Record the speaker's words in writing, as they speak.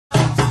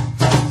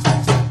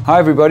Hi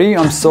everybody,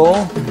 I'm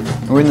Saul.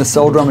 We're in the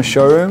Soul Drummer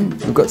showroom.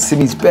 We've got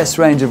Sydney's best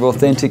range of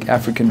authentic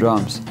African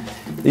drums.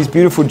 These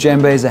beautiful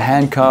djembes are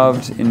hand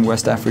carved in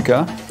West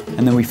Africa,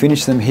 and then we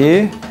finish them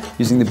here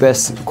using the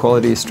best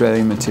quality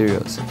Australian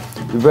materials.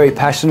 We're very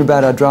passionate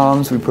about our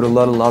drums, we put a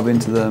lot of love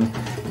into them,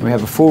 and we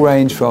have a full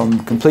range from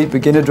complete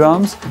beginner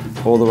drums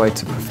all the way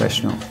to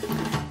professional.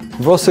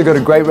 We've also got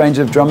a great range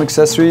of drum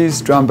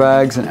accessories, drum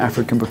bags and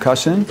African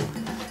percussion.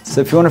 So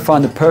if you want to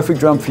find the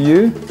perfect drum for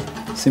you,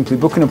 simply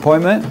book an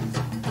appointment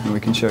and we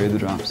can show you the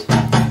drums.